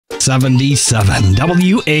77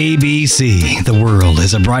 WABC. The world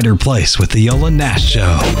is a brighter place with the Yola Nash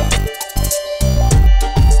Show.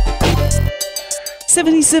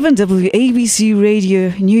 77 WABC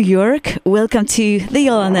Radio, New York. Welcome to the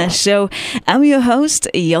Yola Nash Show. I'm your host,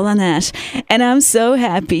 Yola Nash, and I'm so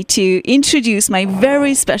happy to introduce my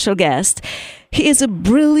very special guest. He is a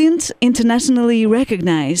brilliant, internationally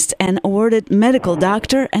recognized and awarded medical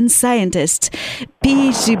doctor and scientist,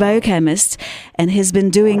 PhD biochemist, and he's been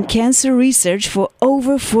doing cancer research for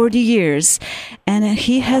over 40 years. And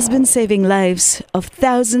he has been saving lives of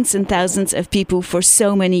thousands and thousands of people for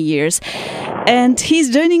so many years. And he's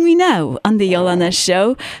joining me now on the Yola Nash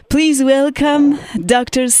Show. Please welcome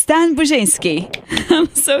Dr. Stan Burzynski. I'm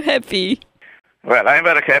so happy. Well, I'm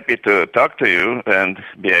very happy to talk to you and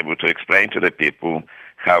be able to explain to the people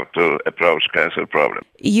how to approach cancer problem.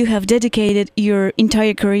 You have dedicated your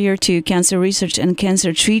entire career to cancer research and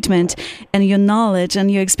cancer treatment, and your knowledge and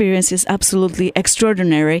your experience is absolutely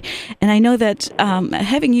extraordinary. And I know that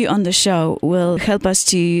having you on the show will help us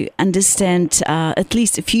to understand at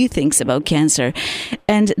least a few things about cancer.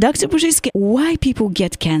 And Dr. Burzynski, why people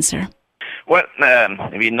get cancer? Well,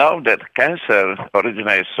 we know that cancer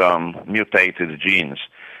originates from mutated genes.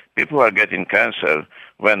 People are getting cancer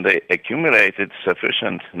when they accumulated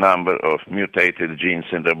sufficient number of mutated genes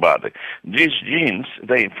in their body. These genes,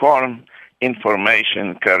 they form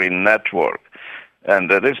information-carrying network. And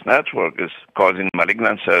this network is causing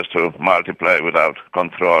malignant cells to multiply without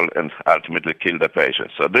control and ultimately kill the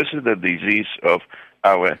patient. So this is the disease of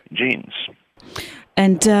our genes.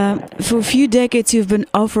 And for a few decades, you've been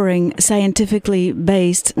offering scientifically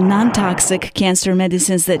based, non-toxic cancer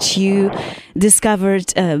medicines that you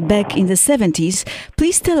discovered back in the 70s.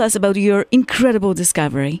 Please tell us about your incredible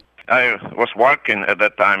discovery. I was working at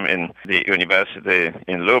that time in the university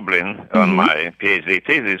in Lublin on my PhD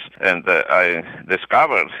thesis, and I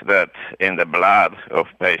discovered that in the blood of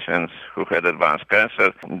patients who had advanced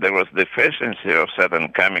cancer, there was deficiency of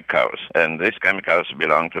certain chemicals, and these chemicals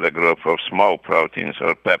belong to the group of small proteins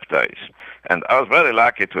or peptides. And I was very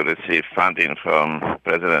lucky to receive funding from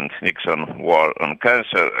President Nixon War on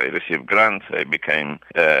Cancer. I received grants. I became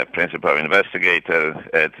a principal investigator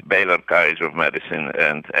at Baylor College of Medicine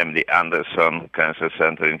and MD Anderson Cancer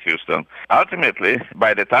Center in Houston. Ultimately,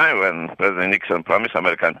 by the time when President Nixon promised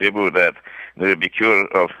American people that there will be cure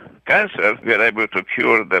of cancer, we were able to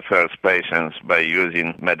cure the first patients by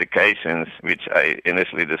using medications which I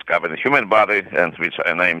initially discovered in the human body and which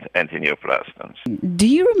I named antineoplastons. Do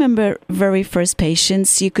you remember very first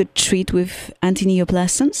patients you could treat with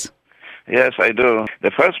antineoplastons? Yes, I do.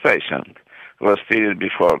 The first patient was treated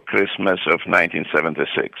before Christmas of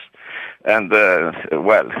 1976. And,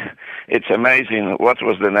 well, it's amazing what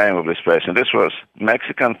was the name of this patient. This was a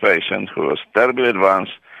Mexican patient who was terribly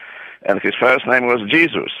advanced, and his first name was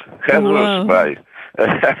Jesus. Jesus by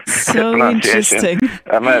so pronunciation, interesting.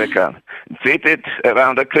 American. Treated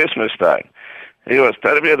around the Christmas time. He was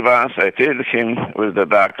terribly advanced. I treated him with the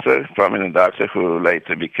doctor, prominent doctor, who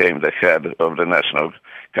later became the head of the National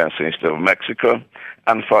Cancer Institute of Mexico.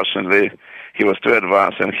 Unfortunately, he was too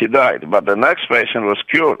advanced and he died. But the next patient was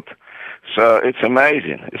cured. So it's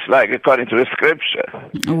amazing. It's like according to the scripture.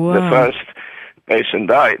 Wow. The first patient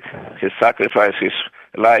died. He sacrificed his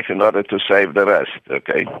life in order to save the rest,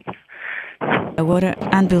 okay? What an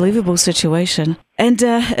unbelievable situation. And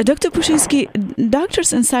Dr. Burzynski,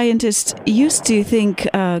 doctors and scientists used to think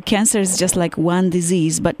cancer is just like one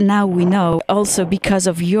disease, but now we know, also because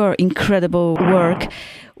of your incredible work,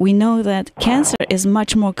 we know that cancer is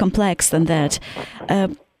much more complex than that.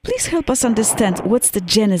 Please help us understand what's the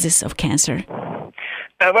genesis of cancer.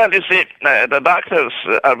 Well, you see, the doctors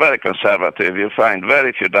are very conservative. You find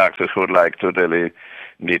very few doctors who would like to really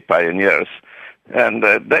be pioneers. And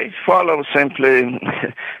they follow simply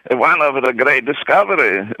one of the great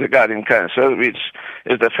discoveries regarding cancer, which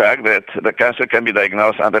is the fact that the cancer can be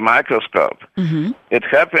diagnosed under the microscope. It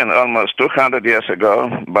happened almost 200 years ago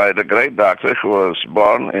by the great doctor who was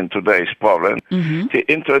born in today's Poland. He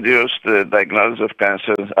introduced the diagnosis of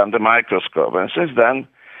cancer under the microscope. And since then,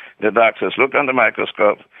 the doctors look under the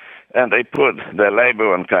microscope and they put the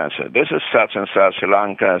label on cancer. This is such and such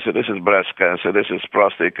lung cancer, this is breast cancer, this is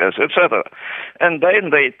prostate cancer, etc. And then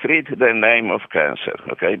they treat the name of cancer,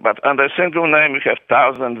 okay? But under a single name, we have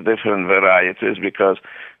 1,000 different varieties because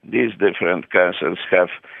these different cancers have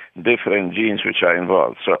different genes which are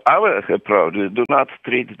involved. So our approach is do not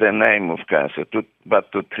treat the name of cancer,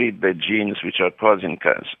 but to treat the genes which are causing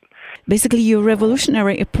cancer. Basically, your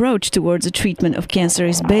revolutionary approach towards the treatment of cancer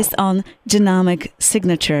is based on genomic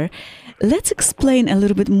signature. Let's explain a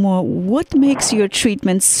little bit more what makes your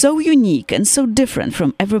treatment so unique and so different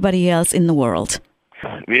from everybody else in the world.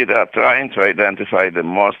 we are trying to identify the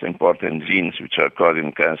most important genes which are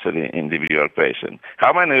causing cancer in individual patients.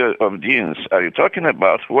 How many of genes are you talking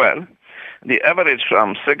about? Well, the average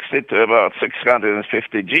from 60 to about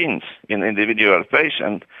 650 genes in individual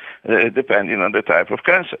patient, depending on the type of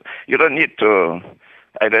cancer. You don't need to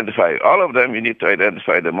identify all of them. You need to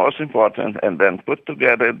identify the most important and then put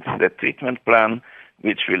together the treatment plan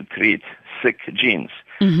which will treat sick genes.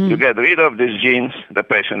 Mm-hmm. You get rid of these genes, the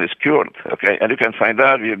patient is cured, okay? And you can find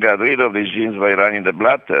out you got rid of these genes by running the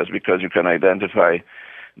blood test because you can identify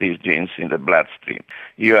these genes in the bloodstream.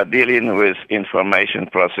 You are dealing with information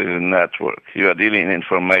processing network. You are dealing in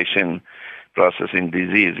information processing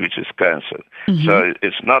disease, which is cancer. Mm-hmm. So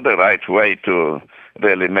it's not the right way to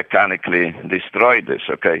really mechanically destroy this,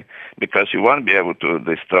 okay? Because you won't be able to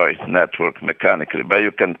destroy network mechanically, but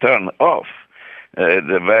you can turn off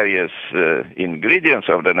the various ingredients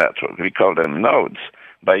of the network. We call them nodes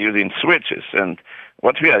by using switches. And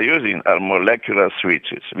what we are using are molecular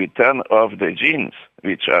switches. We turn off the genes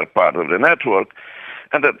which are part of the network,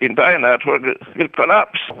 and the entire network will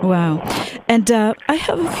collapse. Wow. And I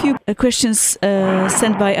have a few questions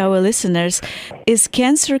sent by our listeners. Is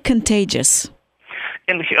cancer contagious?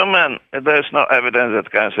 In human, there's no evidence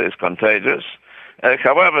that cancer is contagious.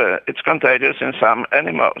 However, it's contagious in some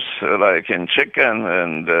animals, like in chicken,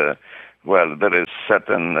 and there is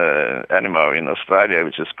certain animal in Australia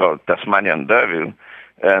which is called Tasmanian devil,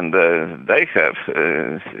 and they have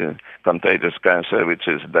contagious cancer which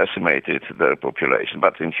has decimated their population.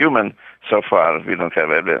 But in human, so far, we don't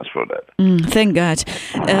have evidence for that. Thank God.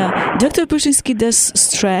 Dr. Burzynski, does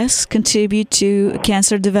stress contribute to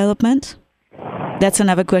cancer development? That's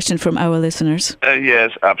another question from our listeners.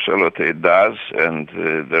 Yes, absolutely it does. And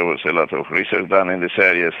there was a lot of research done in this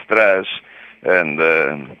area. Stress and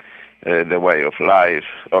the way of life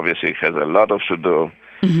obviously has a lot to do.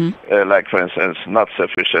 Mm-hmm. Like, for instance, not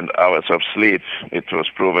sufficient hours of sleep. It was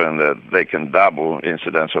proven that they can double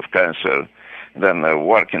incidence of cancer. Then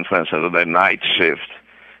working, for instance, on the night shift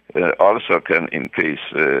also can increase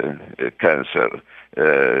cancer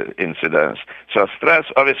incidence. So stress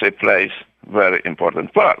obviously plays very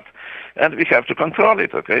important part. And we have to control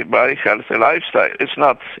it, okay, by healthy lifestyle. It's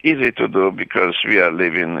not easy to do because we are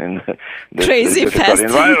living in this crazy difficult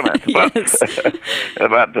environment. Yes.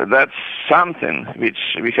 But that's something which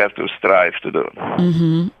we have to strive to do.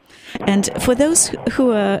 Mm-hmm. And for those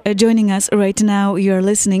who are joining us right now, you're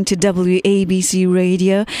listening to WABC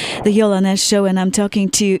Radio, the Yola Nash Show, and I'm talking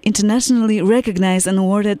to internationally recognized and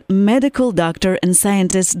awarded medical doctor and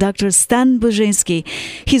scientist, Dr. Stan Burzynski.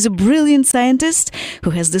 He's a brilliant scientist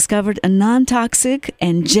who has discovered a non-toxic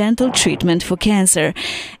and gentle treatment for cancer.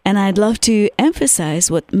 And I'd love to emphasize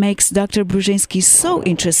what makes Dr. Burzynski so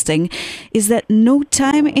interesting is that no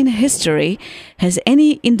time in history has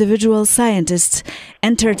any individual scientist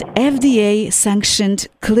entered FDA-sanctioned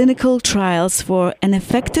clinical trials for an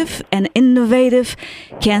effective and innovative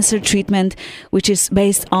cancer treatment, which is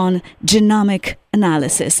based on genomic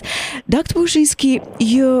analysis. Dr. Burzynski,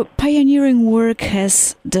 your pioneering work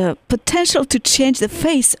has the potential to change the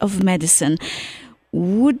face of medicine.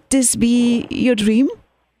 Would this be your dream?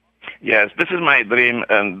 Yes, this is my dream,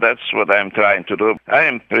 and that's what I'm trying to do. I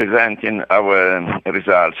am presenting our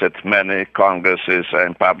results at many congresses. I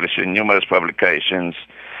am publishing numerous publications.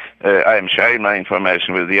 I am sharing my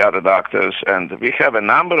information with the other doctors, and we have a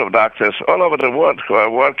number of doctors all over the world who are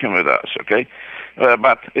working with us, okay?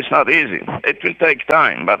 But it's not easy. It will take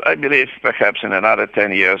time, but I believe perhaps in another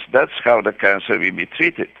 10 years, that's how the cancer will be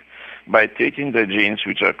treated, by treating the genes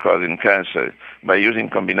which are causing cancer, by using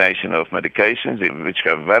combination of medications which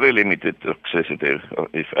have very limited toxicity,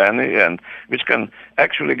 if any, and which can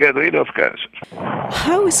actually get rid of cancer.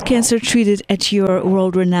 How is cancer treated at your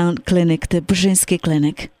world-renowned clinic, the Burzynski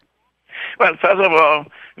Clinic? Well, first of all,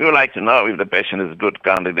 we would like to know if the patient is a good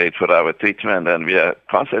candidate for our treatment, and we are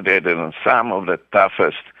concentrated on some of the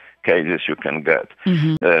toughest cases you can get.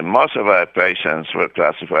 Mm-hmm. Most of our patients were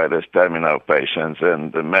classified as terminal patients,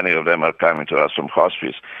 and many of them are coming to us from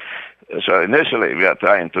hospice. So initially, we are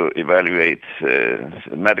trying to evaluate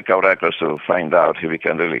medical records to find out if we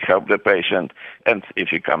can really help the patient, and if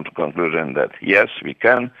we come to conclusion that yes, we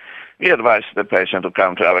can, we advise the patient to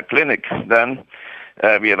come to our clinic. Then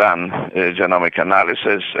we run genomic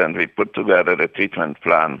analysis, and we put together a treatment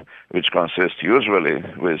plan which consists usually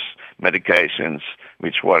with medications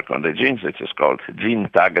which work on the genes. It is called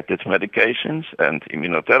gene-targeted medications and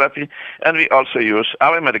immunotherapy. And we also use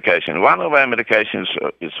our medication. One of our medications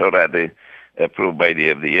is already approved by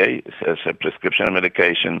the FDA as a prescription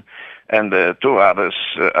medication, and 2 others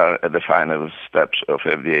are at the final steps of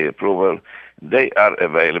FDA approval. They are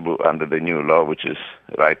available under the new law, which is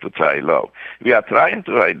Right to Try law. We are trying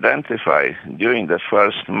to identify during the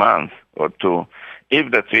first month or 2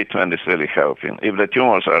 if the treatment is really helping, if the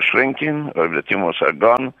tumors are shrinking or if the tumors are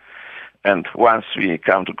gone. And once we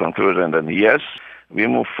come to conclusion that yes, we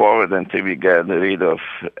move forward until we get rid of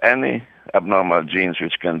any abnormal genes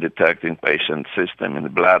which can detect in patient system, in the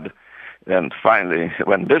blood. And finally,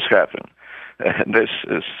 when this happens, this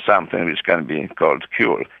is something which can be called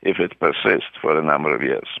cure if it persists for a number of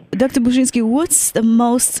years. Dr. Burzynski, what's the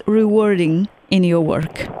most rewarding in your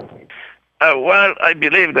work? Well, I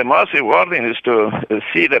believe the most rewarding is to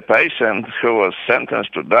see the patient who was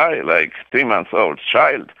sentenced to die, like 3-month-old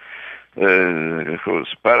child,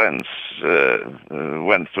 whose parents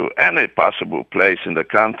went to any possible place in the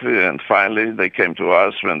country, and finally they came to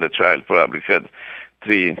us when the child probably had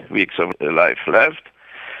 3 weeks of life left.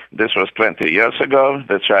 This was 20 years ago.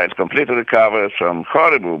 The child completely recovered from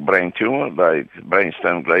horrible brain tumor, like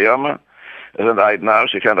brainstem glioma. And right now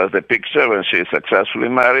she has the picture when she is successfully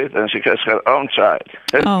married, and she has her own child.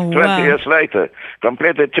 Oh, 20 wow. years later,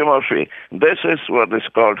 completely tumor-free. This is what is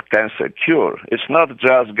called cancer cure. It's not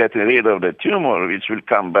just getting rid of the tumor, which will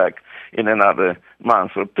come back in another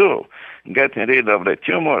month or 2. Getting rid of the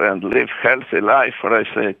tumor and live healthy life for, I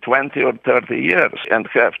say, 20 or 30 years and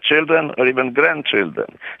have children or even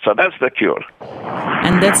grandchildren. So that's the cure.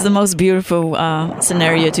 And that's the most beautiful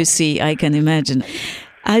scenario to see, I can imagine.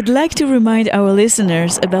 I'd like to remind our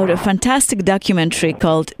listeners about a fantastic documentary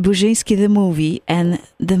called Burzynski the Movie, and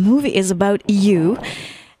the movie is about you.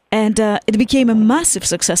 And it became a massive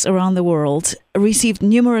success around the world, received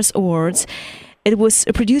numerous awards. It was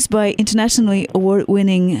produced by internationally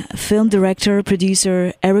award-winning film director,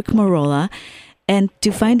 producer Eric Morolla. And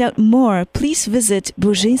to find out more, please visit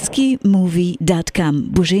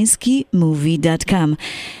burzynskimovie.com, burzynskimovie.com.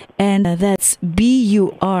 And that's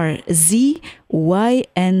Burzynski,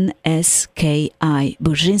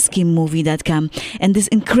 burzynskimovie.com. And this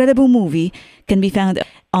incredible movie can be found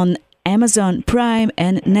on Amazon Prime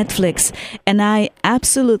and Netflix, and I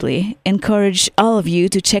absolutely encourage all of you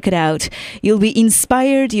to check it out. You'll be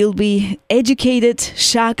inspired, you'll be educated,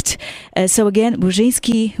 shocked. So again,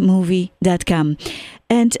 burzynskimovie.com.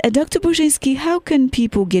 And Dr. Burzynski, how can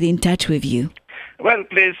people get in touch with you? Well,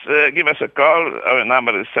 please give us a call. Our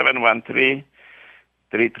number is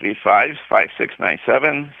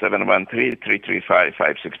 713-335-5697,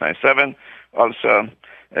 713-335-5697. Also,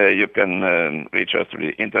 you can reach us through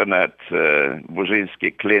the internet,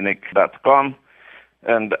 burzynskiclinic.com.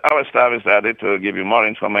 And our staff is ready to give you more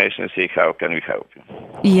information and see how can we help you.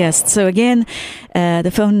 Yes. So again,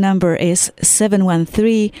 the phone number is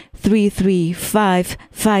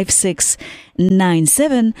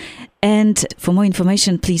 713-335-5697. And for more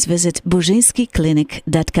information, please visit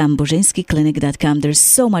burzynskiclinic.com, burzynskiclinic.com. There's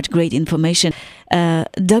so much great information.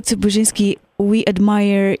 Dr. Burzynski, we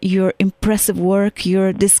admire your impressive work,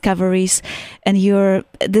 your discoveries, and your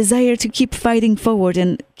desire to keep fighting forward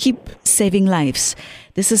and keep saving lives.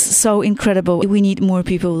 This is so incredible. We need more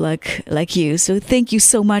people like you. So thank you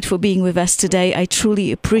so much for being with us today. I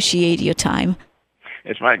truly appreciate your time.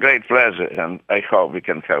 It's my great pleasure, and I hope we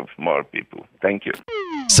can help more people. Thank you.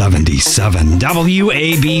 77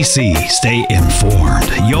 WABC. Stay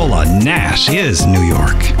informed. Yola Nash is New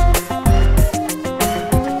York.